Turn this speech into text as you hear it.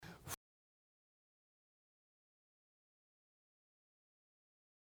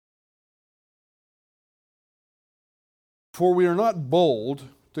For we are not bold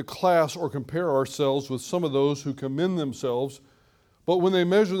to class or compare ourselves with some of those who commend themselves, but when they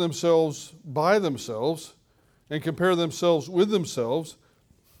measure themselves by themselves and compare themselves with themselves,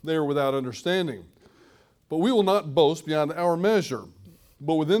 they are without understanding. But we will not boast beyond our measure,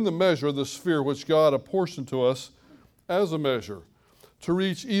 but within the measure of the sphere which God apportioned to us as a measure, to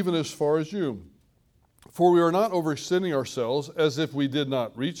reach even as far as you. For we are not overextending ourselves as if we did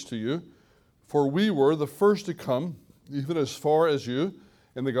not reach to you, for we were the first to come, even as far as you,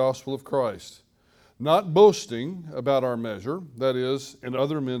 in the gospel of Christ. Not boasting about our measure, that is, in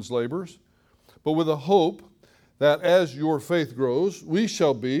other men's labors, but with a hope that as your faith grows, we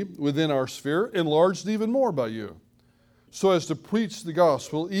shall be, within our sphere, enlarged even more by you, so as to preach the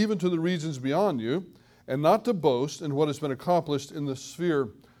gospel even to the regions beyond you, and not to boast in what has been accomplished in the sphere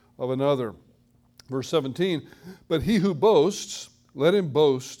of another. Verse 17, but he who boasts, let him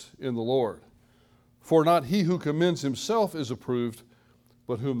boast in the Lord. For not he who commends himself is approved,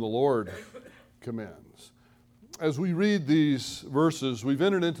 but whom the Lord commends. As we read these verses, we've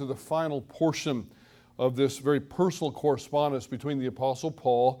entered into the final portion of this very personal correspondence between the Apostle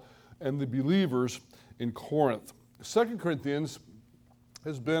Paul and the believers in Corinth. 2 Corinthians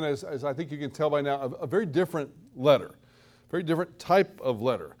has been, as I think you can tell by now, a very different letter, very different type of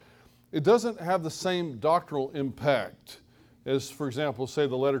letter. It doesn't have the same doctrinal impact as, for example, say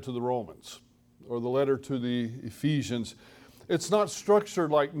the letter to the Romans or the letter to the Ephesians. It's not structured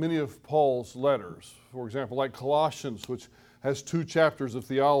like many of Paul's letters. For example, like Colossians, which has 2 chapters of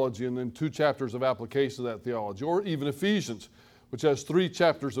theology and then 2 chapters of application of that theology. Or even Ephesians, which has 3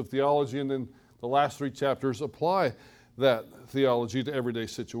 chapters of theology and then the last 3 chapters apply that theology to everyday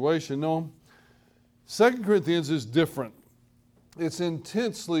situation. No, 2 Corinthians is different. It's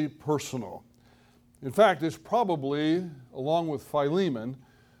intensely personal. In fact, it's probably, along with Philemon,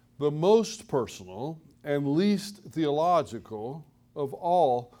 the most personal and least theological of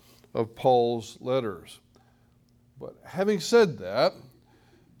all of Paul's letters. But having said that,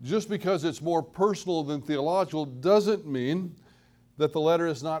 just because it's more personal than theological doesn't mean that the letter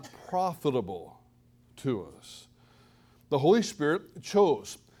is not profitable to us. The Holy Spirit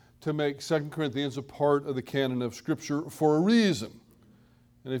chose to make 2 Corinthians a part of the canon of Scripture for a reason.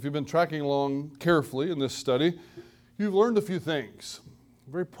 And if you've been tracking along carefully in this study, you've learned a few things,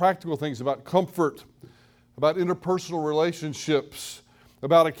 very practical things about comfort, about interpersonal relationships,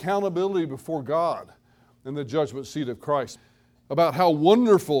 about accountability before God and the judgment seat of Christ, about how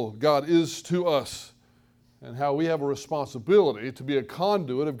wonderful God is to us and how we have a responsibility to be a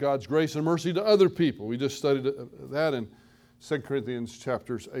conduit of God's grace and mercy to other people. We just studied that in 2 Corinthians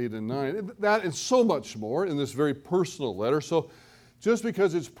chapters 8 and 9. That and so much more in this very personal letter. So just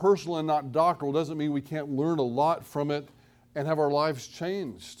because it's personal and not doctrinal doesn't mean we can't learn a lot from it and have our lives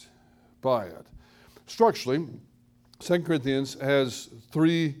changed by it. Structurally, 2 Corinthians has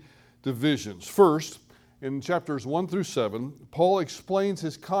 3 divisions. First, in chapters 1 through 7, Paul explains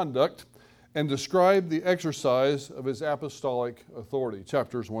his conduct and describes the exercise of his apostolic authority,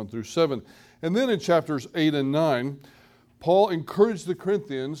 chapters 1 through 7. And then in chapters 8 and 9, Paul encouraged the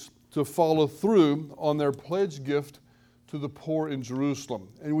Corinthians to follow through on their pledge gift to the poor in Jerusalem.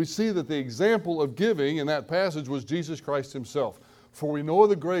 And we see that the example of giving in that passage was Jesus Christ himself. For we know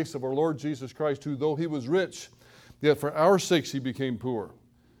the grace of our Lord Jesus Christ, who though he was rich, yet for our sakes he became poor,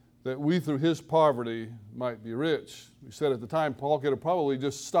 that we through his poverty might be rich. We said at the time, Paul could have probably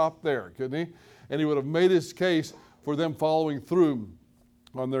just stopped there, couldn't he? And he would have made his case for them following through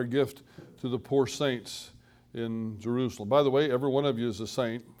on their gift to the poor saints in Jerusalem. By the way, every one of you is a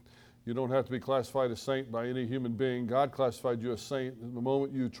saint. You don't have to be classified as saint by any human being. God classified you as saint the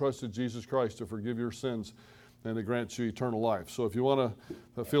moment you trusted Jesus Christ to forgive your sins and to grant you eternal life. So if you want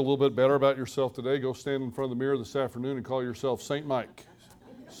to feel a little bit better about yourself today, go stand in front of the mirror this afternoon and call yourself Saint Mike,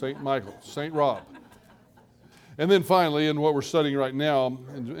 Saint Michael, Saint Rob. And then finally, in what we're studying right now,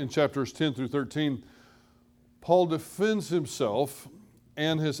 in chapters 10 through 13, Paul defends himself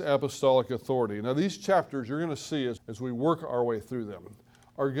and his apostolic authority. Now these chapters you're going to see as we work our way through them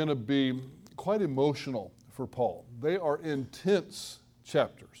are going to be quite emotional for Paul. They are intense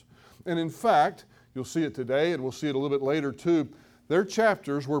chapters. And in fact, you'll see it today and we'll see it a little bit later too. They're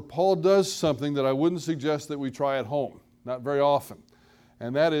chapters where Paul does something that I wouldn't suggest that we try at home, not very often.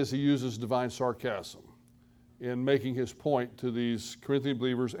 And that is he uses divine sarcasm in making his point to these Corinthian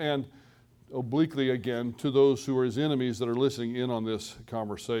believers and obliquely again to those who are his enemies that are listening in on this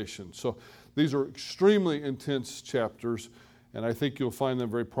conversation. So these are extremely intense chapters, and I think you'll find them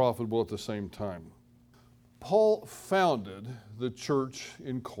very profitable at the same time. Paul founded the church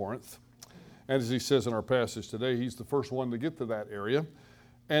in Corinth, and as he says in our passage today, he's the first one to get to that area,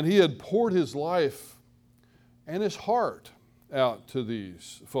 and he had poured his life and his heart out to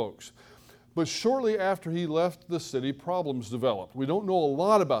these folks. But shortly after he left the city, problems developed. We don't know a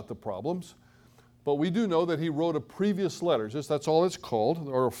lot about the problems, but we do know that he wrote a previous letter, just that's all it's called,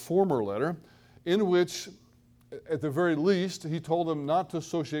 or a former letter, in which, at the very least, he told them not to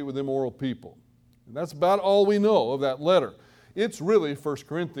associate with immoral people. And that's about all we know of that letter. It's really 1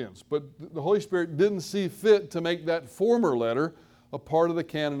 Corinthians, but the Holy Spirit didn't see fit to make that former letter a part of the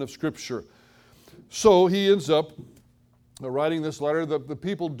canon of Scripture. So he ends up writing this letter. The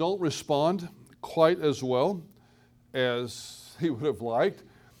people don't respond quite as well as he would have liked.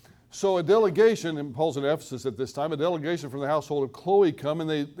 So a delegation, and Paul's in Ephesus at this time, a delegation from the household of Chloe come, and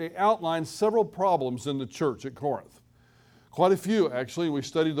they outline several problems in the church at Corinth. Quite a few, actually. We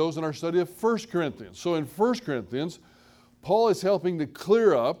studied those in our study of 1 Corinthians. So in 1 Corinthians, Paul is helping to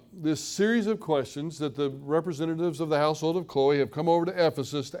clear up this series of questions that the representatives of the household of Chloe have come over to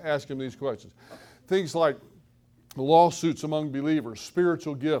Ephesus to ask him these questions. Things like lawsuits among believers,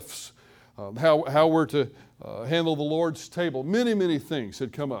 spiritual gifts, how we're to handle the Lord's table. Many, many things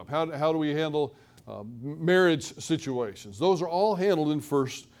had come up. How do we handle marriage situations? Those are all handled in 1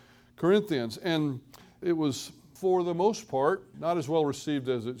 Corinthians. And it was, for the most part, not as well received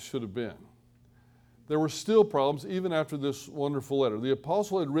as it should have been. There were still problems even after this wonderful letter. The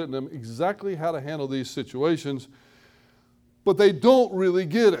apostle had written them exactly how to handle these situations, but they don't really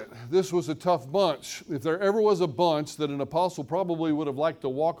get it. This was a tough bunch. If there ever was a bunch that an apostle probably would have liked to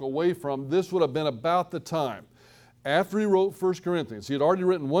walk away from, this would have been about the time. After he wrote 1 Corinthians, he had already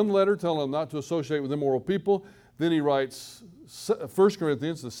written one letter telling them not to associate with immoral people. Then he writes 1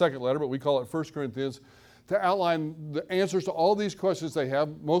 Corinthians, the second letter, but we call it 1 Corinthians, to outline the answers to all these questions they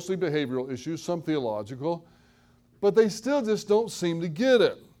have, mostly behavioral issues, some theological, but they still just don't seem to get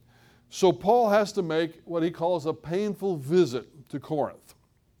it. So Paul has to make what he calls a painful visit to Corinth.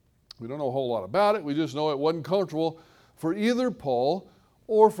 We don't know a whole lot about it. We just know it wasn't comfortable for either Paul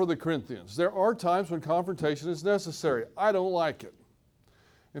or for the Corinthians. There are times when confrontation is necessary. I don't like it.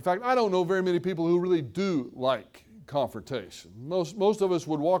 In fact, I don't know very many people who really do like confrontation. Most of us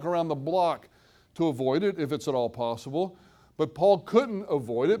would walk around the block to avoid it if it's at all possible. But Paul couldn't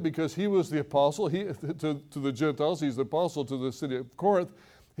avoid it because he was the apostle to the Gentiles. He's the apostle to the city of Corinth.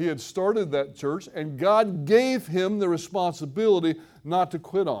 He had started that church, and God gave him the responsibility not to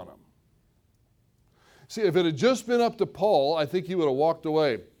quit on them. See, if it had just been up to Paul, I think he would have walked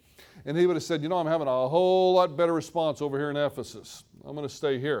away. And he would have said, I'm having a whole lot better response over here in Ephesus. I'm going to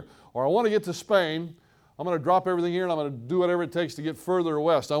stay here. Or I want to get to Spain. I'm going to drop everything here, and I'm going to do whatever it takes to get further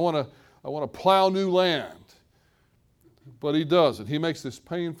west. I want to plow new land. But he doesn't. He makes this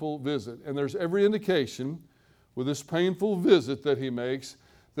painful visit. And there's every indication with this painful visit that he makes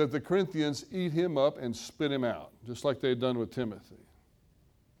that the Corinthians eat him up and spit him out, just like they had done with Timothy.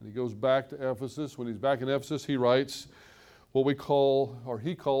 And he goes back to Ephesus. When he's back in Ephesus, he writes what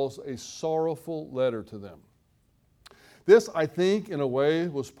he calls a sorrowful letter to them. This, I think, in a way,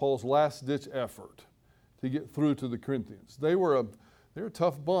 was Paul's last-ditch effort to get through to the Corinthians. They were a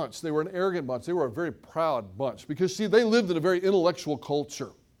tough bunch. They were an arrogant bunch. They were a very proud bunch. Because, see, they lived in a very intellectual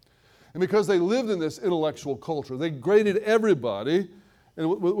culture. And because they lived in this intellectual culture, they graded everybody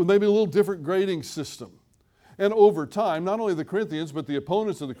with maybe a little different grading system. And over time, not only the Corinthians, but the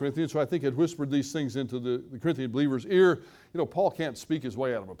opponents of the Corinthians, who I think had whispered these things into the Corinthian believers' ear, Paul can't speak his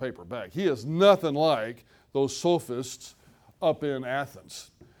way out of a paper bag. He is nothing like those sophists up in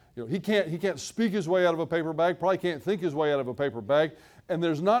Athens. He can't speak his way out of a paper bag, probably can't think his way out of a paper bag, and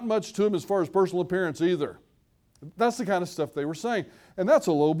there's not much to him as far as personal appearance either. That's the kind of stuff they were saying, and that's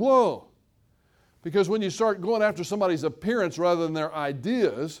a low blow. Because when you start going after somebody's appearance rather than their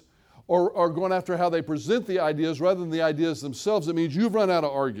ideas, or going after how they present the ideas rather than the ideas themselves, it means you've run out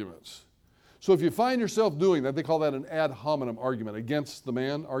of arguments. So if you find yourself doing that, they call that an ad hominem argument, against the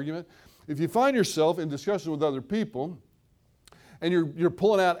man argument. If you find yourself in discussion with other people, and you're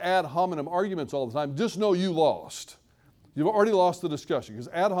pulling out ad hominem arguments all the time, just know you lost. You've already lost the discussion, because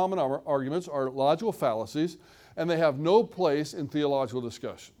ad hominem arguments are logical fallacies, and they have no place in theological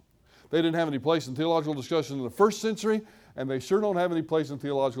discussion. They didn't have any place in theological discussion in the first century, and they sure don't have any place in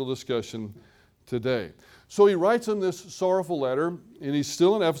theological discussion today. So he writes them this sorrowful letter, and he's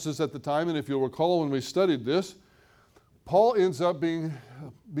still in Ephesus at the time, and if you'll recall when we studied this, Paul ends up being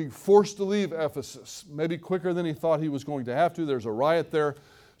forced to leave Ephesus, maybe quicker than he thought he was going to have to. There's a riot there.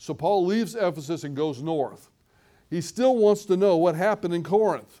 So Paul leaves Ephesus and goes north. He still wants to know what happened in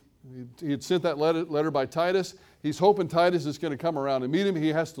Corinth. He had sent that letter by Titus. He's hoping Titus is going to come around and meet him. He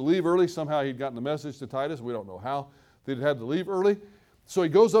has to leave early. Somehow he'd gotten the message to Titus. We don't know how. They'd had to leave early. So he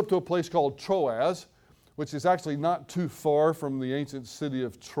goes up to a place called Troas, which is actually not too far from the ancient city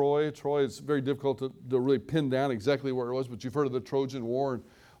of Troy. Troy is very difficult to really pin down exactly where it was, but you've heard of the Trojan War and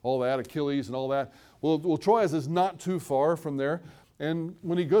all that, Achilles and all that. Well, Troas is not too far from there. And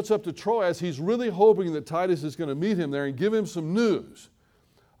when he gets up to Troas, he's really hoping that Titus is going to meet him there and give him some news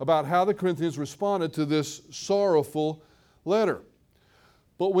about how the Corinthians responded to this sorrowful letter.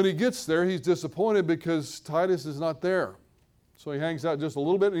 But when he gets there, he's disappointed because Titus is not there. So he hangs out just a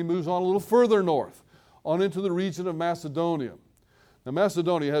little bit and he moves on a little further north, on into the region of Macedonia. Now,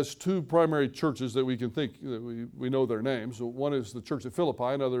 Macedonia has two primary churches that we can think, that we know their names. One is the church at Philippi,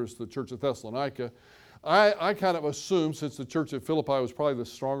 another is the church at Thessalonica. I kind of assume, since the church at Philippi was probably the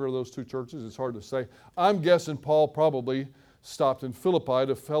stronger of those two churches, it's hard to say. I'm guessing Paul probably stopped in Philippi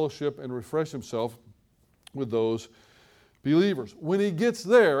to fellowship and refresh himself with those believers. When he gets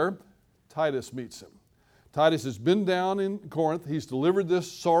there, Titus meets him. Titus has been down in Corinth. He's delivered this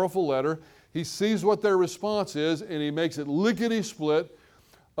sorrowful letter. He sees what their response is, and he makes it lickety-split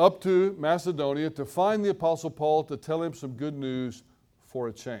up to Macedonia to find the Apostle Paul to tell him some good news for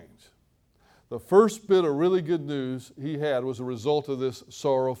a change. The first bit of really good news he had was a result of this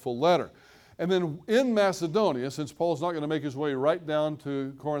sorrowful letter. And then in Macedonia, since Paul's not going to make his way right down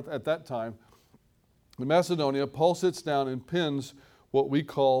to Corinth at that time, in Macedonia, Paul sits down and pens what we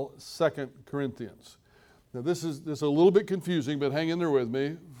call 2 Corinthians. Now this is a little bit confusing, but hang in there with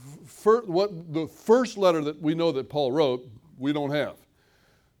me. The first letter that we know that Paul wrote, we don't have.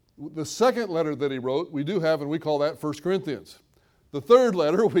 The second letter that he wrote, we do have, and we call that 1 Corinthians. The third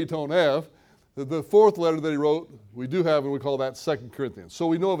letter we don't have. The fourth letter that he wrote, we do have, and we call that 2 Corinthians. So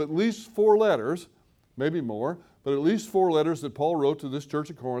we know of at least 4 letters, maybe more, but at least 4 letters that Paul wrote to this church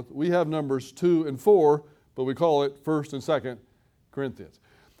at Corinth. We have numbers 2 and 4, but we call it 1 and 2 Corinthians.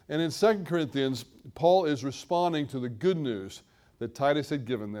 And in 2 Corinthians, Paul is responding to the good news that Titus had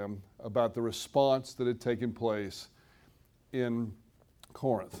given them about the response that had taken place in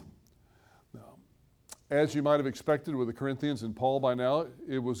Corinth. Now, as you might have expected with the Corinthians and Paul by now,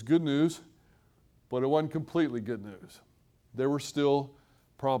 it was good news, but it wasn't completely good news. There were still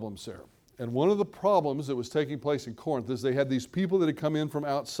problems there. And one of the problems that was taking place in Corinth is they had these people that had come in from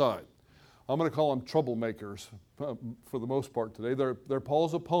outside. I'm going to call them troublemakers for the most part today. They're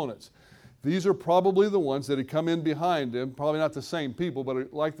Paul's opponents. These are probably the ones that had come in behind him, probably not the same people,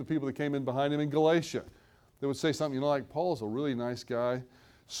 but like the people that came in behind him in Galatia. They would say something, like, Paul's a really nice guy,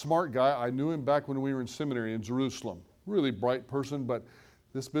 smart guy. I knew him back when we were in seminary in Jerusalem. Really bright person, but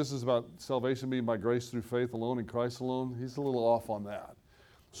this business about salvation being by grace through faith alone in Christ alone, he's a little off on that.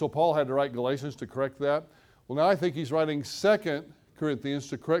 So Paul had to write Galatians to correct that. Well, now I think he's writing 2 Corinthians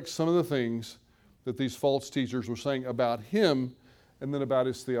to correct some of the things that these false teachers were saying about him and then about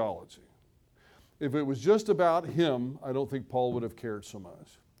his theology. If it was just about him, I don't think Paul would have cared so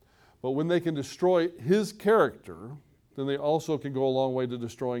much. But when they can destroy his character, then they also can go a long way to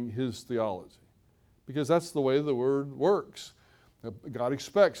destroying his theology. Because that's the way the word works. God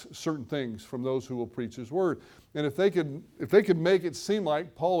expects certain things from those who will preach his word. And if they could make it seem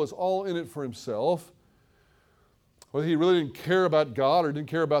like Paul was all in it for himself, whether he really didn't care about God or didn't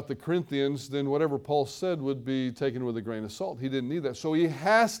care about the Corinthians, then whatever Paul said would be taken with a grain of salt. He didn't need that. So he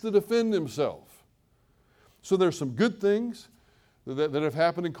has to defend himself. So there's some good things that have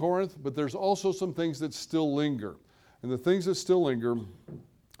happened in Corinth, but there's also some things that still linger. And the things that still linger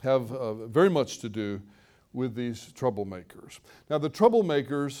have very much to do with these troublemakers. Now, the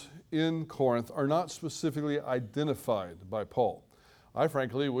troublemakers in Corinth are not specifically identified by Paul. I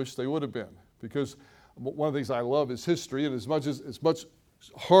frankly wish they would have been, because one of the things I love is history, and as much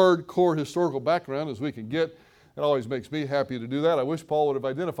hardcore historical background as we can get, it always makes me happy to do that. I wish Paul would have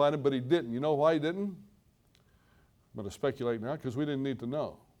identified him, but he didn't. You know why he didn't? I'm going to speculate now, because we didn't need to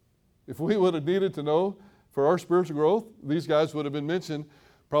know. If we would have needed to know for our spiritual growth, these guys would have been mentioned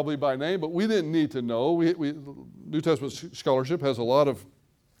probably by name, but we didn't need to know. New Testament scholarship has a lot of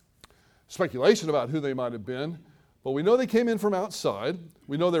speculation about who they might have been, but we know they came in from outside.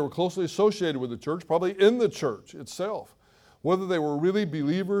 We know they were closely associated with the church, probably in the church itself. Whether they were really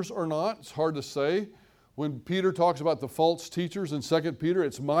believers or not, it's hard to say. When Peter talks about the false teachers in 2 Peter,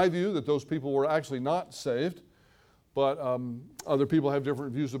 it's my view that those people were actually not saved. But other people have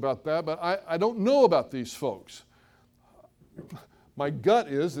different views about that. But I don't know about these folks. My gut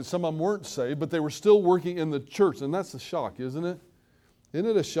is that some of them weren't saved, but they were still working in the church. And that's a shock, isn't it? Isn't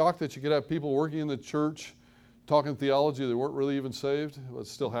it a shock that you could have people working in the church talking theology that weren't really even saved? Well, it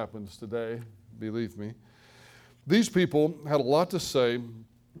still happens today, believe me. These people had a lot to say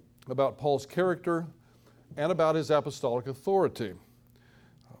about Paul's character and about his apostolic authority.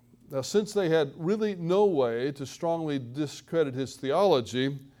 Now, since they had really no way to strongly discredit his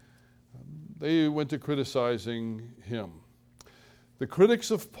theology, they went to criticizing him. The critics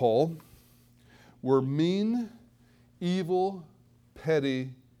of Paul were mean, evil,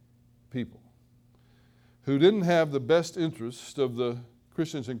 petty people who didn't have the best interest of the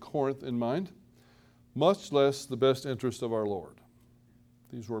Christians in Corinth in mind, much less the best interest of our Lord.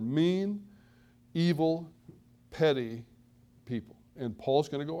 These were mean, evil, petty people, and Paul's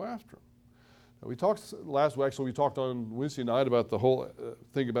going to go after them. Now, we talked last week, we talked on Wednesday night about the whole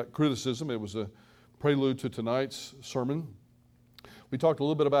thing about criticism. It was a prelude to tonight's sermon. We talked a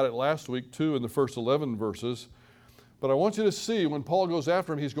little bit about it last week, too, in the first 11 verses. But I want you to see when Paul goes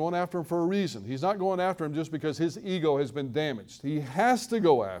after him, he's going after him for a reason. He's not going after him just because his ego has been damaged. He has to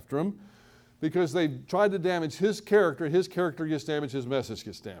go after him because they've tried to damage his character gets damaged, his message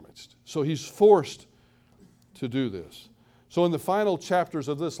gets damaged. So he's forced to do this. So in the final chapters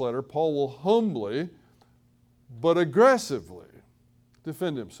of this letter, Paul will humbly but aggressively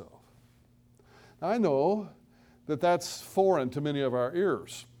defend himself. Now, I know that that's foreign to many of our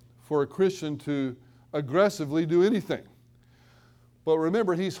ears for a Christian to aggressively do anything. But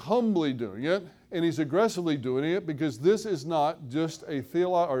remember, he's humbly doing it, and he's aggressively doing it because this is not just a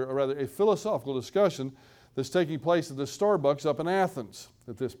philosophical discussion that's taking place at the Starbucks up in Athens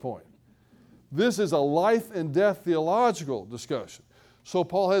at this point. This is a life and death theological discussion. So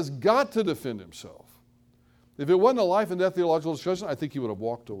Paul has got to defend himself. If it wasn't a life and death theological discussion, I think he would have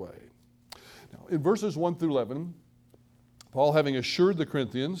walked away. Now, in verses 1 through 11, Paul, having assured the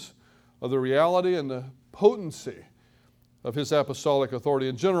Corinthians of the reality and the potency of his apostolic authority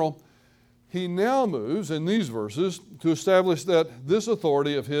in general, he now moves in these verses to establish that this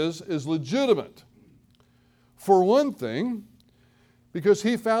authority of his is legitimate. For one thing, because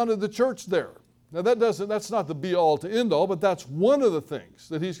he founded the church there. Now that's not the be-all to end-all, but that's one of the things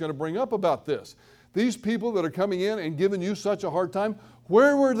that he's going to bring up about this. These people that are coming in and giving you such a hard time,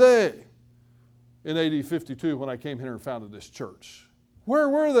 where were they in AD 52 when I came here and founded this church? Where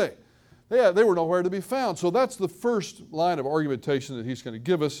were they? They were nowhere to be found. So that's the first line of argumentation that he's going to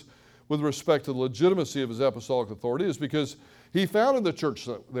give us with respect to the legitimacy of his apostolic authority, is because he founded the church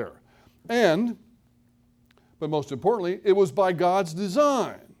there. But most importantly, it was by God's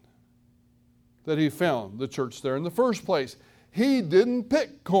design that he found the church there in the first place. He didn't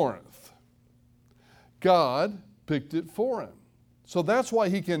pick Corinth. God picked it for him. So that's why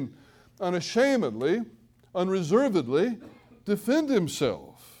he can unashamedly, unreservedly defend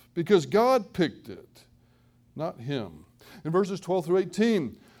himself, because God picked it, not him. In verses 12 through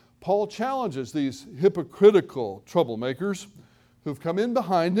 18, Paul challenges these hypocritical troublemakers who've come in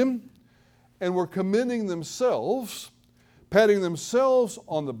behind him and were commending themselves, patting themselves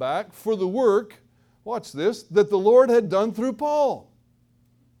on the back for the work, watch this, that the Lord had done through Paul.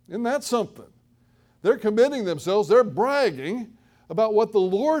 Isn't that something? They're commending themselves, they're bragging about what the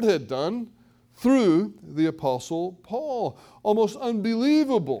Lord had done through the Apostle Paul. Almost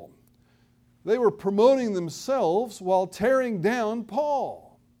unbelievable. They were promoting themselves while tearing down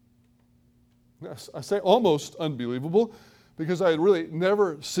Paul. Yes, I say almost unbelievable because I really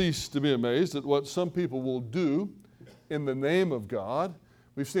never cease to be amazed at what some people will do in the name of God.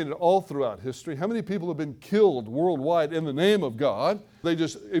 We've seen it all throughout history. How many people have been killed worldwide in the name of God? They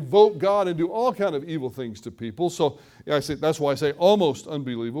just evoke God and do all kind of evil things to people. So that's why I say almost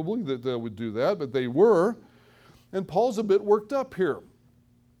unbelievably that they would do that, but they were. And Paul's a bit worked up here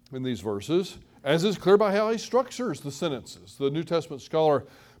in these verses, as is clear by how he structures the sentences. The New Testament scholar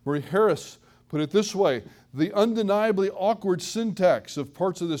Murray Harris put it this way: the undeniably awkward syntax of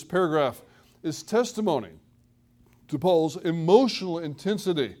parts of this paragraph is testimony to Paul's emotional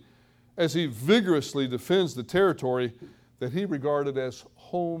intensity as he vigorously defends the territory that he regarded as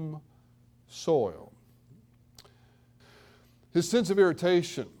home soil. His sense of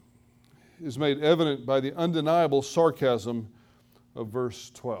irritation is made evident by the undeniable sarcasm of verse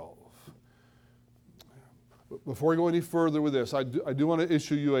 12. Before we go any further with this, I do want to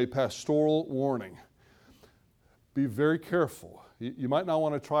issue you a pastoral warning. Be very careful. You might not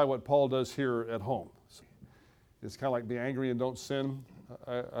want to try what Paul does here at home. It's kind of like be angry and don't sin.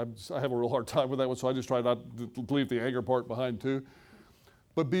 I have a real hard time with that one, so I just try not to leave the anger part behind too.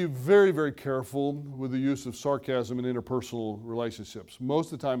 But be very, very careful with the use of sarcasm in interpersonal relationships.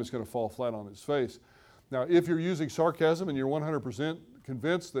 Most of the time it's going to fall flat on its face. Now, if you're using sarcasm and you're 100%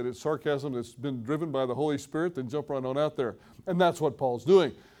 convinced that it's sarcasm that's been driven by the Holy Spirit, then jump right on out there. And that's what Paul's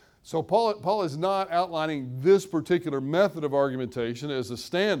doing. So Paul is not outlining this particular method of argumentation as a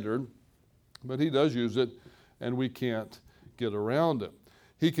standard, but he does use it, and we can't get around it.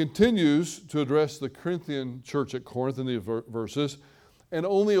 He continues to address the Corinthian church at Corinth in the verses, and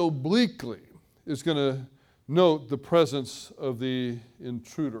only obliquely is going to note the presence of the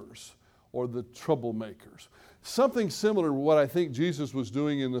intruders. or the troublemakers. Something similar to what I think Jesus was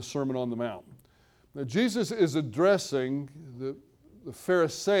doing in the Sermon on the Mount. Now, Jesus is addressing the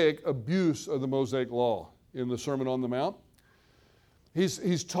Pharisaic abuse of the Mosaic Law in the Sermon on the Mount.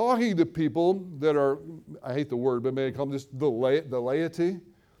 He's talking to people that are, I hate the word, but may I call them just the laity.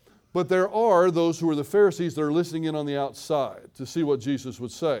 But there are those who are the Pharisees that are listening in on the outside to see what Jesus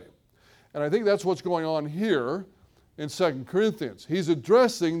would say. And I think that's what's going on here in 2 Corinthians. He's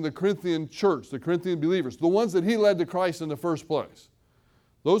addressing the Corinthian church, the Corinthian believers, the ones that he led to Christ in the first place.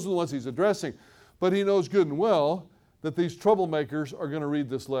 Those are the ones he's addressing. But he knows good and well that these troublemakers are going to read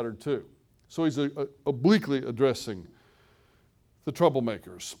this letter too. So he's obliquely addressing the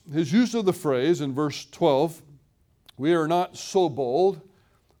troublemakers. His use of the phrase in verse 12, we are not so bold,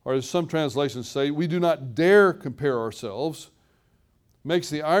 or as some translations say, we do not dare compare ourselves,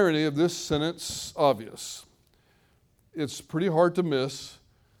 makes the irony of this sentence obvious. It's pretty hard to miss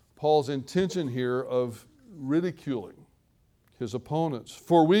Paul's intention here of ridiculing his opponents.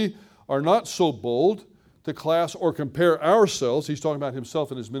 For we are not so bold to class or compare ourselves, he's talking about himself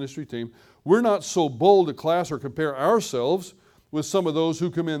and his ministry team, we're not so bold to class or compare ourselves with some of those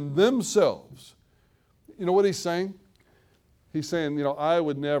who commend themselves. You know what he's saying? He's saying, I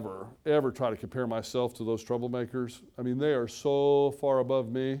would never, ever try to compare myself to those troublemakers. I mean, they are so far above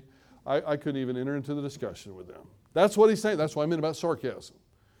me, I couldn't even enter into the discussion with them. That's what he's saying. That's what I meant about sarcasm.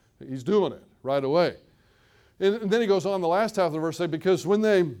 He's doing it right away. And then he goes on the last half of the verse, say, because when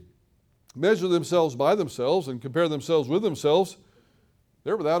they measure themselves by themselves and compare themselves with themselves,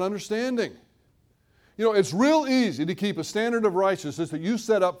 they're without understanding. It's real easy to keep a standard of righteousness that you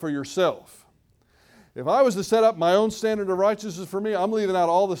set up for yourself. If I was to set up my own standard of righteousness for me, I'm leaving out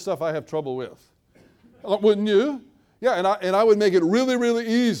all the stuff I have trouble with. Wouldn't you? Yeah, and I would make it really, really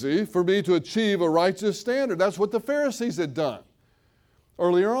easy for me to achieve a righteous standard. That's what the Pharisees had done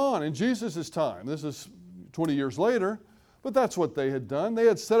earlier on in Jesus' time. This is 20 years later, but that's what they had done. They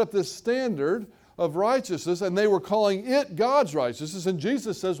had set up this standard of righteousness, and they were calling it God's righteousness. And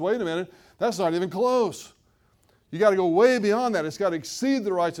Jesus says, wait a minute, that's not even close. You got to go way beyond that. It's got to exceed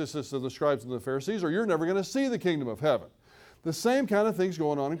the righteousness of the scribes and the Pharisees, or you're never going to see the kingdom of heaven. The same kind of thing's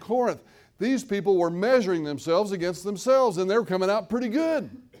going on in Corinth. These people were measuring themselves against themselves, and they were coming out pretty good.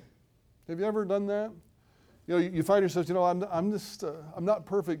 Have you ever done that? You find yourself, I'm not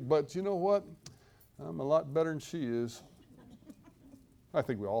perfect, but you know what? I'm a lot better than she is. I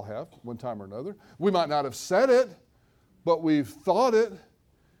think we all have, one time or another. We might not have said it, but we've thought it.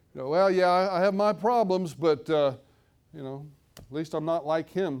 I have my problems, but, at least I'm not like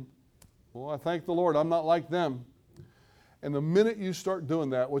him. Well, I thank the Lord I'm not like them. And the minute you start doing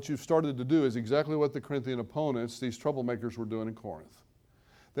that, what you've started to do is exactly what the Corinthian opponents, these troublemakers, were doing in Corinth.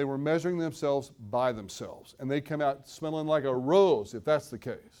 They were measuring themselves by themselves, and they come out smelling like a rose, if that's the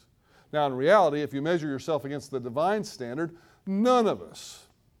case. Now, in reality, if you measure yourself against the divine standard, none of us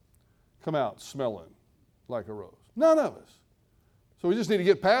come out smelling like a rose. None of us. So we just need to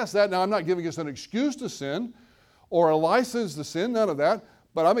get past that. Now, I'm not giving us an excuse to sin or a license to sin, none of that,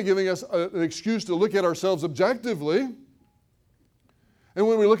 but I'm giving us an excuse to look at ourselves objectively. And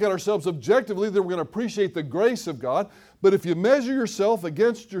when we look at ourselves objectively, then we're going to appreciate the grace of God. But if you measure yourself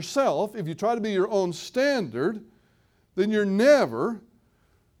against yourself, if you try to be your own standard, then you're never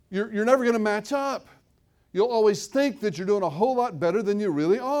going to match up. You'll always think that you're doing a whole lot better than you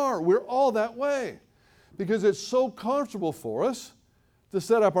really are. We're all that way because it's so comfortable for us to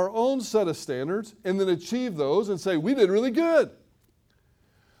set up our own set of standards and then achieve those and say, we did really good.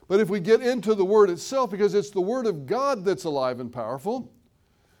 But if we get into the Word itself, because it's the Word of God that's alive and powerful,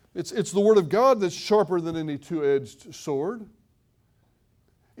 it's the Word of God that's sharper than any two-edged sword.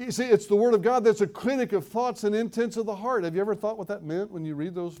 You see, it's the Word of God that's a critic of thoughts and intents of the heart. Have you ever thought what that meant when you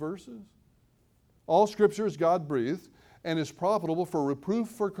read those verses? All Scripture is God-breathed and is profitable for reproof,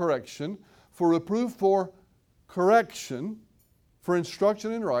 for correction, for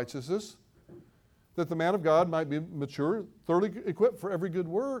instruction in righteousness, that the man of God might be mature, thoroughly equipped for every good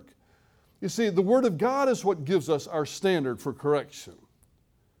work. You see, the Word of God is what gives us our standard for correction.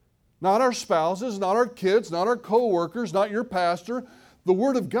 Not our spouses, not our kids, not our co-workers, not your pastor. The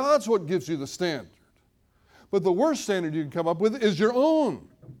Word of God's what gives you the standard. But the worst standard you can come up with is your own.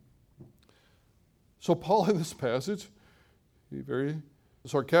 So Paul in this passage, he very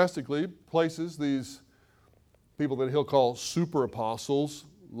sarcastically places these people that he'll call super apostles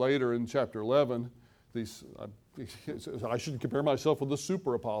later in chapter 11. I shouldn't compare myself with the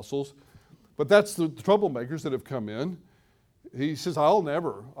super apostles, but that's the troublemakers that have come in. He says, I would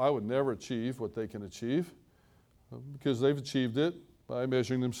never achieve what they can achieve because they've achieved it by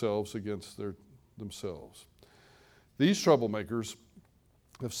measuring themselves against themselves. These troublemakers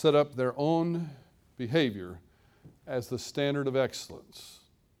have set up their own behavior as the standard of excellence.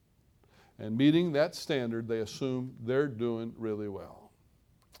 And meeting that standard, they assume they're doing really well.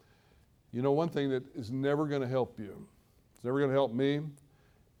 You know, one thing that is never going to help you, it's never going to help me,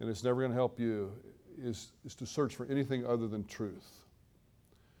 and it's never going to help you, is to search for anything other than truth.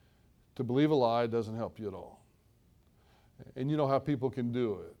 To believe a lie doesn't help you at all. And you know how people can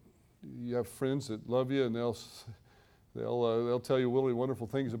do it. You have friends that love you, and they'll tell you really wonderful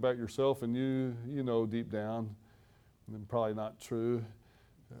things about yourself, and you know deep down, and probably not true.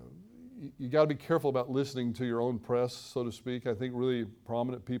 You got to be careful about listening to your own press, so to speak. I think really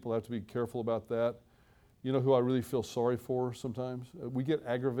prominent people have to be careful about that. You know who I really feel sorry for sometimes? We get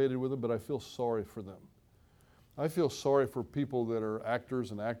aggravated with them, but I feel sorry for them. I feel sorry for people that are actors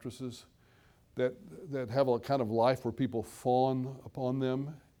and actresses that have a kind of life where people fawn upon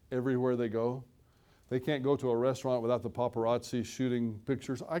them everywhere they go. They can't go to a restaurant without the paparazzi shooting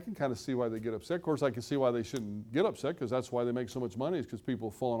pictures. I can kind of see why they get upset. Of course, I can see why they shouldn't get upset, because that's why they make so much money, is because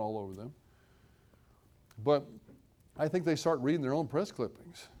people fawn all over them. But I think they start reading their own press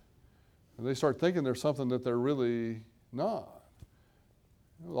clippings. And they start thinking there's something that they're really not.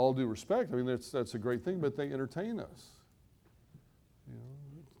 With all due respect, I mean, that's a great thing, but they entertain us. You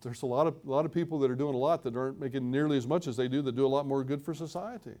know, there's a lot of people that are doing a lot that aren't making nearly as much as they do, that do a lot more good for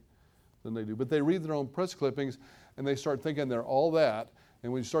society than they do. But they read their own press clippings, and they start thinking they're all that.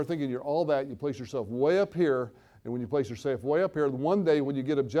 And when you start thinking you're all that, you place yourself way up here. And when you place yourself way up here, one day when you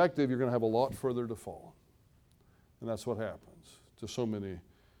get objective, you're going to have a lot further to fall. And that's what happens to so many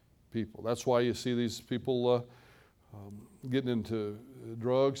people. That's why you see these people getting into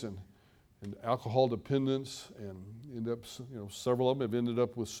drugs and alcohol dependence, and end up, several of them have ended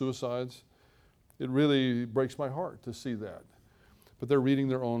up with suicides. It really breaks my heart to see that. But they're reading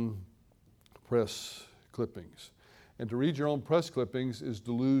their own press clippings. And to read your own press clippings is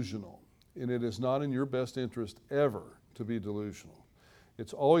delusional. And it is not in your best interest ever to be delusional.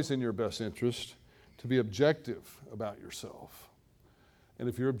 It's always in your best interest to be objective about yourself. And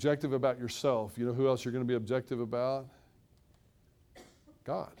if you're objective about yourself, you know who else you're going to be objective about?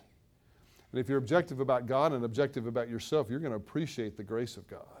 God. And if you're objective about God and objective about yourself, you're going to appreciate the grace of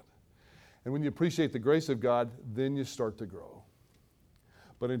God. And when you appreciate the grace of God, then you start to grow.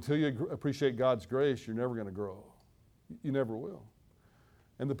 But until you appreciate God's grace, you're never going to grow. You never will.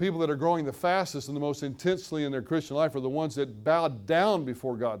 And the people that are growing the fastest and the most intensely in their Christian life are the ones that bow down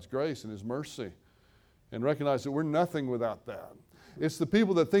before God's grace and His mercy and recognize that we're nothing without that. It's the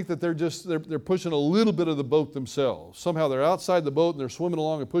people that think that they're pushing a little bit of the boat themselves. Somehow they're outside the boat and they're swimming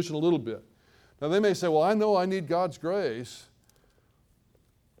along and pushing a little bit. Now they may say, well, I know I need God's grace,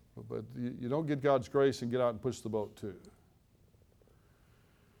 but you don't get God's grace and get out and push the boat too.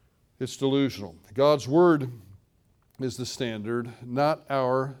 It's delusional. God's Word is the standard, not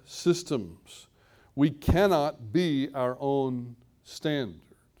our systems. We cannot be our own standard.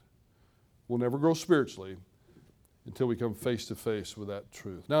 We'll never grow spiritually until we come face to face with that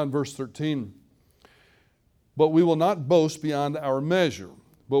truth. Now in verse 13, but we will not boast beyond our measure,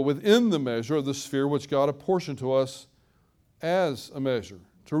 but within the measure of the sphere which God apportioned to us as a measure,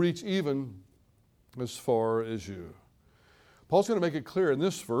 to reach even as far as you. Paul's going to make it clear in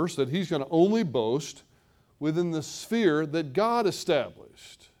this verse that he's going to only boast within the sphere that God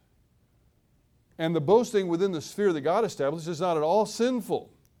established. And the boasting within the sphere that God established is not at all sinful,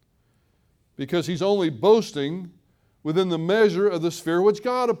 because he's only boasting within the measure of the sphere which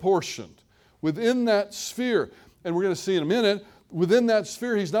God apportioned. Within that sphere, and we're going to see in a minute, within that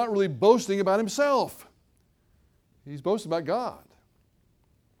sphere he's not really boasting about himself. He's boasting about God.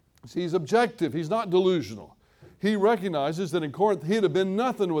 See, he's objective. He's not delusional. He recognizes that in Corinth he'd have been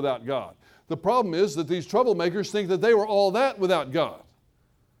nothing without God. The problem is that these troublemakers think that they were all that without God.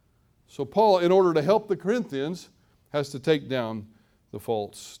 So Paul, in order to help the Corinthians, has to take down the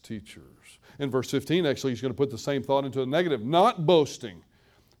false teachers. In verse 15, actually, he's going to put the same thought into a negative, not boasting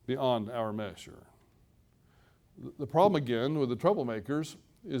beyond our measure. The problem again with the troublemakers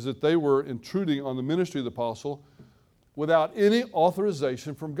is that they were intruding on the ministry of the apostle without any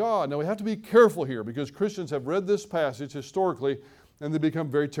authorization from God. Now we have to be careful here, because Christians have read this passage historically and they become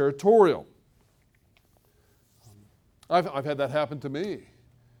very territorial. I've had that happen to me.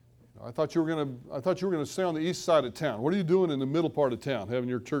 I thought you were going to stay on the east side of town. What are you doing in the middle part of town, having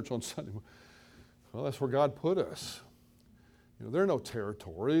your church on Sunday? Well, that's where God put us. There are no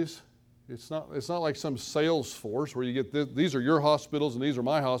territories. It's not like some sales force where you get these are your hospitals and these are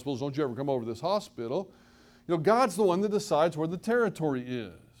my hospitals. Don't you ever come over to this hospital. God's the one that decides where the territory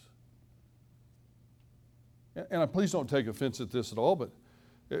is. And please don't take offense at this at all, but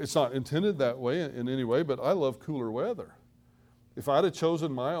it's not intended that way in any way, but I love cooler weather. If I'd have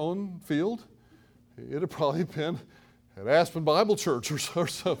chosen my own field, it'd have probably been at Aspen Bible Church or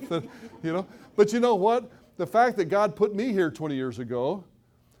something, you know. But you know what? The fact that God put me here 20 years ago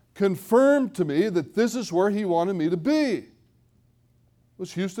confirmed to me that this is where He wanted me to be. It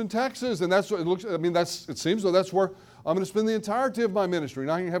was Houston, Texas, and that's what it looks. I mean, it seems though that's where I'm going to spend the entirety of my ministry.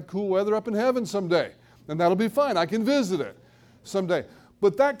 And I can have cool weather up in heaven someday, and that'll be fine. I can visit it someday.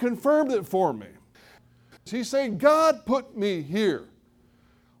 But that confirmed it for me. He's saying, God put me here.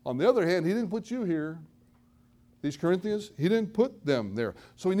 On the other hand, He didn't put you here. These Corinthians, He didn't put them there.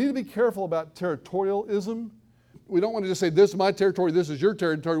 So we need to be careful about territorialism. We don't want to just say, this is my territory, this is your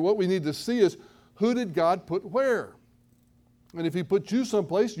territory. What we need to see is, who did God put where? And if He put you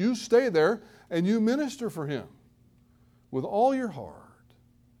someplace, you stay there and you minister for Him with all your heart.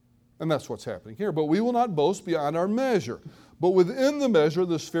 And that's what's happening here. But we will not boast beyond our measure, but within the measure,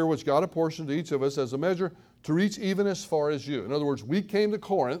 the sphere which God apportioned to each of us as a measure to reach even as far as you. In other words, we came to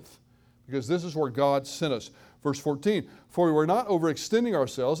Corinth because this is where God sent us. Verse 14, for we were not overextending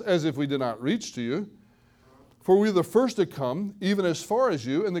ourselves as if we did not reach to you, for we were the first to come, even as far as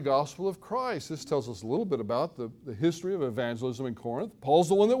you, in the gospel of Christ. This tells us a little bit about the history of evangelism in Corinth. Paul's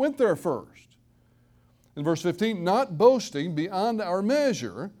the one that went there first. In verse 15, not boasting beyond our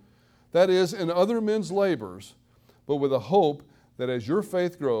measure, that is, in other men's labors, but with a hope that as your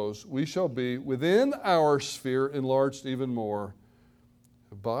faith grows, we shall be within our sphere enlarged even more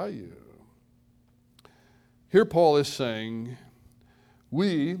by you. Here Paul is saying,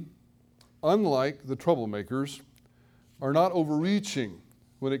 we, unlike the troublemakers, are not overreaching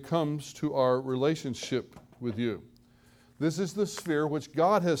when it comes to our relationship with you. This is the sphere which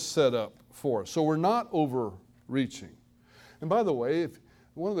God has set up for us. So we're not overreaching. And by the way,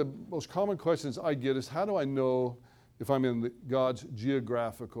 one of the most common questions I get is, how do I know if I'm in God's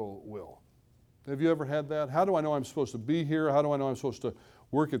geographical will? Have you ever had that? How do I know I'm supposed to be here? How do I know I'm supposed to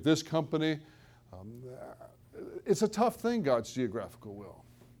work at this company? It's a tough thing, God's geographical will.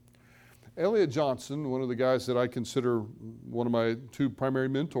 Elliot Johnson, one of the guys that I consider one of my two primary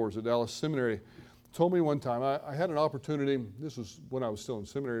mentors at Dallas Seminary, told me one time, I had an opportunity, this was when I was still in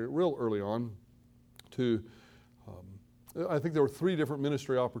seminary, real early on, to, I think there were 3 different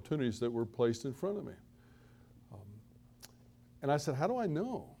ministry opportunities that were placed in front of me. And I said, how do I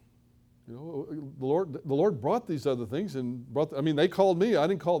know? You know, the Lord brought these other things and they called me, I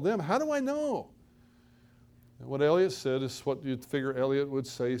didn't call them. How do I know? And what Elliot said is what you'd figure Elliot would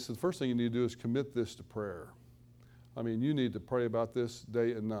say. He said, the first thing you need to do is commit this to prayer. I mean, you need to pray about this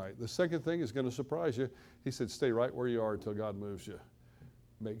day and night. The second thing is going to surprise you. He said, stay right where you are until God moves you.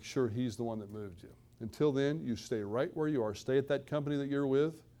 Make sure He's the one that moved you. Until then, you stay right where you are. Stay at that company that you're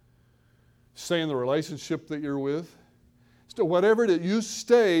with. Stay in the relationship that you're with. So whatever it is, you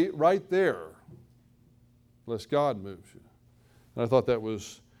stay right there unless God moves you. And I thought that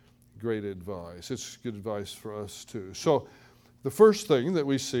was great advice. It's good advice for us too. So the first thing that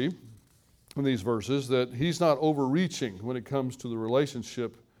we see in these verses, that he's not overreaching when it comes to the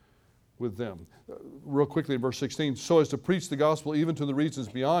relationship with them. Real quickly in verse 16, so as to preach the gospel even to the regions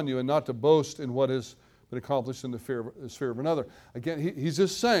beyond you and not to boast in what has been accomplished in the sphere of another. Again, he's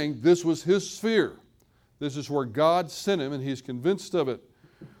just saying this was his sphere. This is where God sent him and he's convinced of it.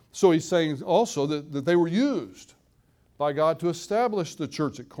 So he's saying also that they were used by God to establish the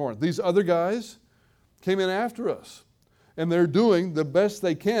church at Corinth. These other guys came in after us, and they're doing the best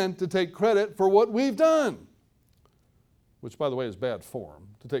they can to take credit for what we've done, which, by the way, is bad form,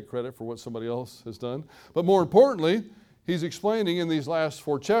 to take credit for what somebody else has done. But more importantly, he's explaining in these last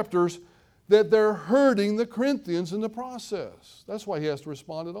 4 chapters that they're hurting the Corinthians in the process. That's why he has to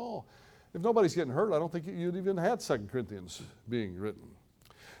respond at all. If nobody's getting hurt, I don't think you'd even had 2 Corinthians being written.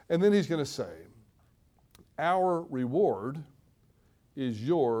 And then he's going to say, our reward is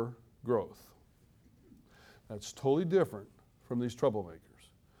your growth. That's totally different from these troublemakers.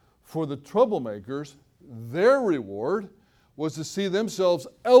 For the troublemakers, their reward was to see themselves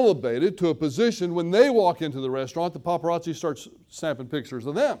elevated to a position when they walk into the restaurant, the paparazzi starts snapping pictures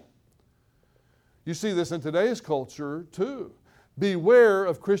of them. You see this in today's culture too. Beware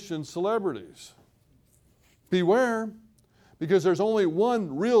of Christian celebrities. Beware, because there's only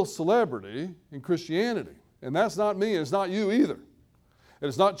one real celebrity in Christianity. And that's not me, and it's not you either. And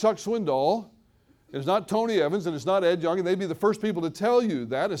it's not Chuck Swindoll, and it's not Tony Evans, and it's not Ed Young, and they'd be the first people to tell you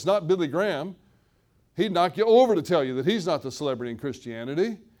that. It's not Billy Graham. He'd knock you over to tell you that he's not the celebrity in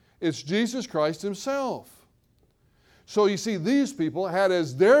Christianity. It's Jesus Christ himself. So you see, these people had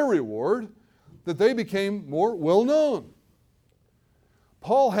as their reward that they became more well-known.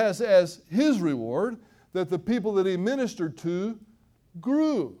 Paul has as his reward that the people that he ministered to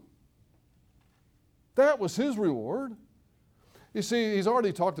grew. That was his reward. You see, he's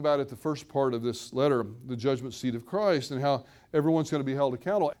already talked about it, the first part of this letter, the judgment seat of Christ, and how everyone's going to be held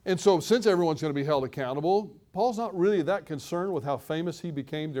accountable. And so since everyone's going to be held accountable, Paul's not really that concerned with how famous he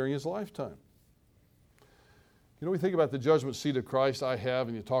became during his lifetime. You know, we think about the judgment seat of Christ,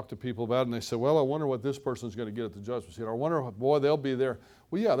 and you talk to people about it, and they say, well, I wonder what this person's going to get at the judgment seat. I wonder, boy, they'll be there.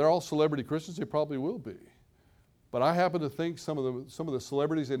 Well, yeah, they're all celebrity Christians. They probably will be. But I happen to think some of the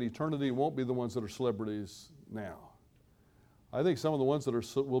celebrities in eternity won't be the ones that are celebrities now. I think some of the ones that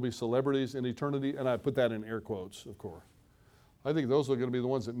will be celebrities in eternity, and I put that in air quotes, of course, I think those are going to be the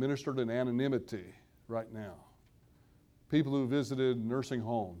ones that ministered in anonymity right now. People who visited nursing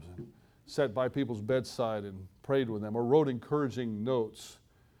homes and sat by people's bedside and prayed with them, or wrote encouraging notes,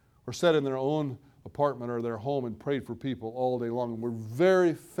 or sat in their own apartment or their home and prayed for people all day long, and were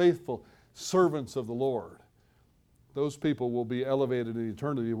very faithful servants of the Lord. Those people will be elevated in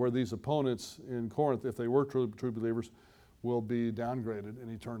eternity, where these opponents in Corinth, if they were true believers, will be downgraded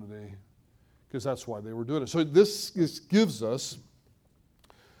in eternity, because that's why they were doing it. So this gives us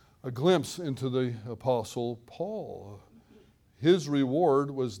a glimpse into the Apostle Paul. His reward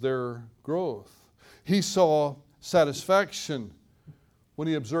was their growth. He saw satisfaction when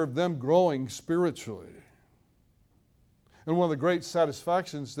he observed them growing spiritually. And one of the great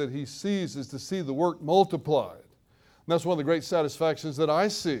satisfactions that he sees is to see the work multiplied. And that's one of the great satisfactions that I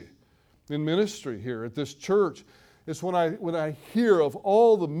see in ministry here at this church. It's when I hear of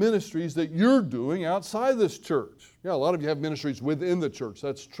all the ministries that you're doing outside this church. Yeah, a lot of you have ministries within the church,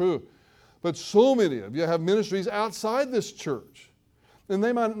 that's true. But so many of you have ministries outside this church. And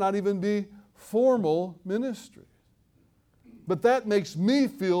they might not even be formal ministries. But that makes me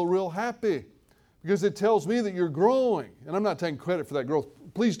feel real happy, because it tells me that you're growing. And I'm not taking credit for that growth.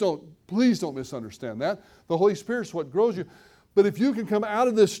 Please don't misunderstand that. The Holy Spirit's what grows you. But if you can come out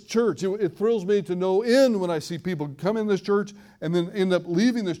of this church, it thrills me to no end when I see people come in this church and then end up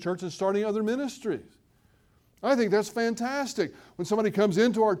leaving this church and starting other ministries. I think that's fantastic. When somebody comes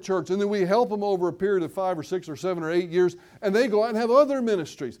into our church and then we help them over a period of 5 or 6 or 7 or 8 years, and they go out and have other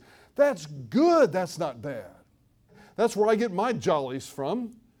ministries. That's good. That's not bad. That's where I get my jollies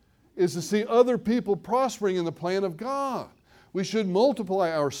from, is to see other people prospering in the plan of God. We should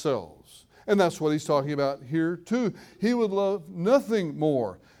multiply ourselves. And that's what he's talking about here too. He would love nothing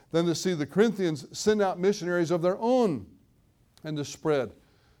more than to see the Corinthians send out missionaries of their own and to spread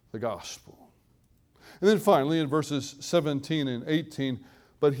the gospel. And then finally in verses 17 and 18,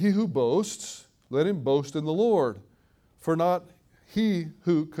 but he who boasts, let him boast in the Lord. For not he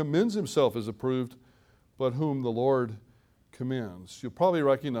who commends himself is approved, but whom the Lord commends. You'll probably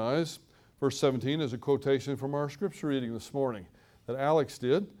recognize verse 17 as a quotation from our scripture reading this morning that Alex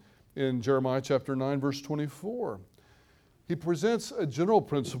did in Jeremiah chapter 9, verse 24. He presents a general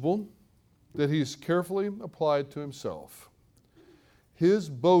principle that he's carefully applied to himself. His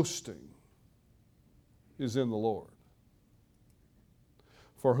boasting is in the Lord,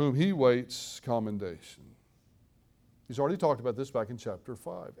 for whom he waits commendation. He's already talked about this back in chapter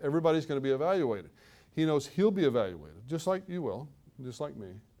 5. Everybody's going to be evaluated. He knows he'll be evaluated, just like you will, just like me.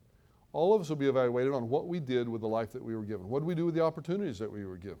 All of us will be evaluated on what we did with the life that we were given. What did we do with the opportunities that we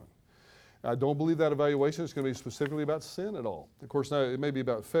were given? I don't believe that evaluation is going to be specifically about sin at all. Of course, now it may be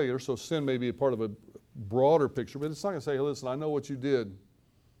about failure, so sin may be a part of a broader picture, but it's not going to say, hey, listen, I know what you did.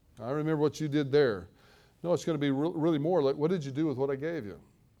 I remember what you did there. No, it's going to be really more like, what did you do with what I gave you?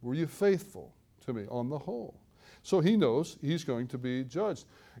 Were you faithful to me on the whole? So he knows he's going to be judged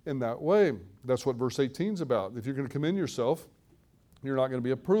in that way. That's what verse 18 is about. If you're going to commend yourself, you're not going to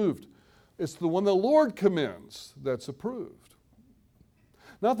be approved. It's the one the Lord commends that's approved.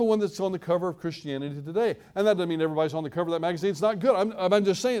 Not the one that's on the cover of Christianity Today. And that doesn't mean everybody's on the cover of that magazine. It's not good. I'm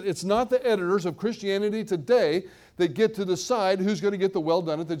just saying it's not the editors of Christianity Today that get to decide who's going to get the well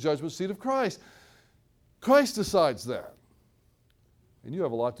done at the judgment seat of Christ. Christ decides that. And you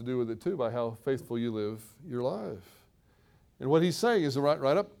have a lot to do with it too by how faithful you live your life. And what he's saying is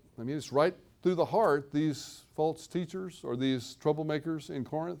right up, it's right through the heart, these false teachers or these troublemakers in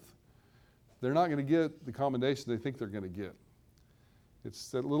Corinth, they're not going to get the commendation they think they're going to get. It's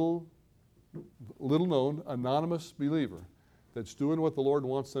that little known anonymous believer that's doing what the Lord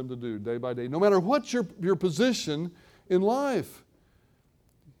wants them to do day by day, no matter what your position in life.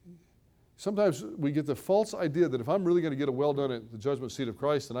 Sometimes we get the false idea that if I'm really going to get a well done at the judgment seat of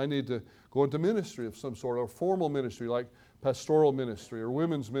Christ, then I need to go into ministry of some sort, or formal ministry like pastoral ministry or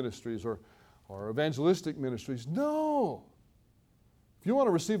women's ministries or evangelistic ministries. No. If you want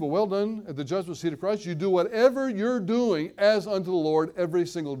to receive a well done at the judgment seat of Christ, you do whatever you're doing as unto the Lord every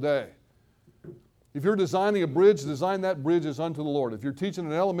single day. If you're designing a bridge, design that bridge as unto the Lord. If you're teaching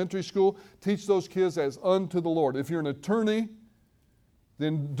an elementary school, teach those kids as unto the Lord. If you're an attorney,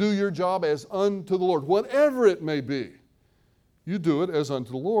 then do your job as unto the Lord, whatever it may be. You do it as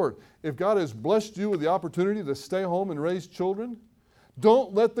unto the Lord. If God has blessed you with the opportunity to stay home and raise children,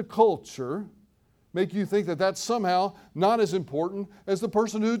 don't let the culture make you think that that's somehow not as important as the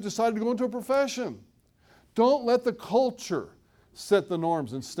person who decided to go into a profession. Don't let the culture set the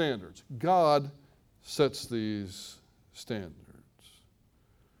norms and standards. God sets these standards.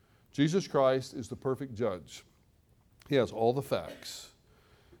 Jesus Christ is the perfect judge. He has all the facts.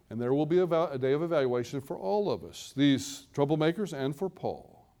 And there will be a day of evaluation for all of us, these troublemakers and for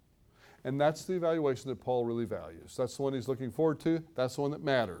Paul. And that's the evaluation that Paul really values. That's the one he's looking forward to. That's the one that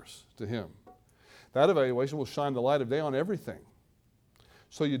matters to him. That evaluation will shine the light of day on everything.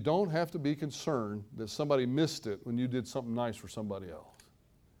 So you don't have to be concerned that somebody missed it when you did something nice for somebody else.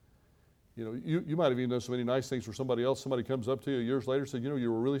 You know, you might have even done so many nice things for somebody else. Somebody comes up to you years later and says, you know,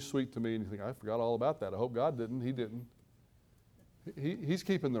 you were really sweet to me. And you think, I forgot all about that. I hope God didn't. He didn't. He's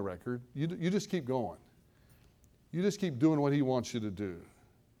keeping the record. You just keep going. You just keep doing what he wants you to do.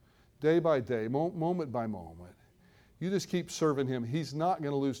 Day by day, moment by moment. You just keep serving him. He's not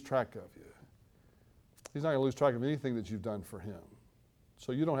going to lose track of you. He's not going to lose track of anything that you've done for him.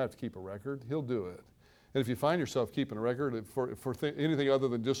 So you don't have to keep a record. He'll do it. And if you find yourself keeping a record for anything other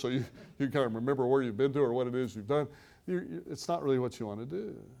than just so you kind of remember where you've been to or what it is you've done, it's not really what you want to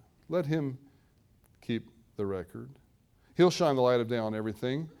do. Let him keep the record. He'll shine the light of day on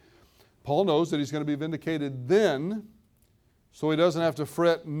everything. Paul knows that he's going to be vindicated then, so he doesn't have to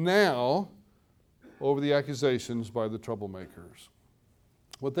fret now over the accusations by the troublemakers.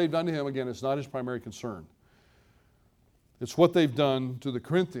 What they've done to him, again, is not his primary concern. It's what they've done to the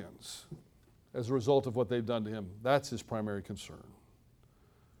Corinthians as a result of what they've done to him. That's his primary concern.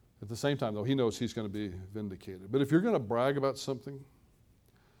 At the same time, though, he knows he's going to be vindicated. But if you're going to brag about something,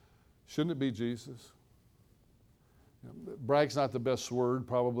 shouldn't it be Jesus? Brag's not the best word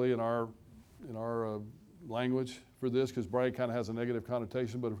probably in our language for this, because brag kind of has a negative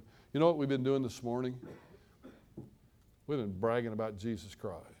connotation. But you know what we've been doing this morning? We've been bragging about Jesus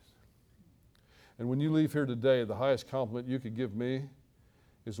Christ. And when you leave here today, the highest compliment you could give me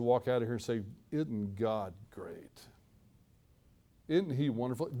is to walk out of here and say, isn't God great? Isn't he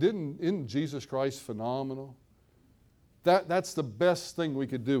wonderful? Isn't Jesus Christ phenomenal? That's the best thing we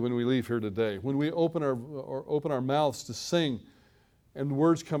could do when we leave here today. When we open our mouths to sing and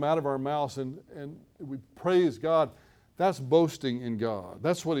words come out of our mouths and we praise God, that's boasting in God.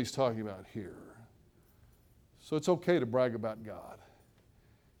 That's what he's talking about here. So it's okay to brag about God.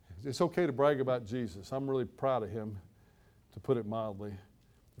 It's okay to brag about Jesus. I'm really proud of him, to put it mildly.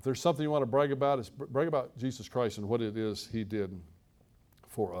 If there's something you want to brag about, it's brag about Jesus Christ and what it is he did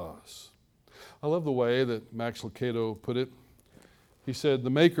for us. I love the way that Max Lucado put it. He said, the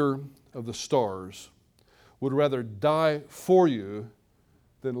maker of the stars would rather die for you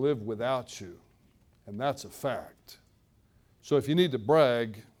than live without you. And that's a fact. So if you need to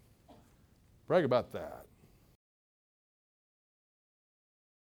brag about that.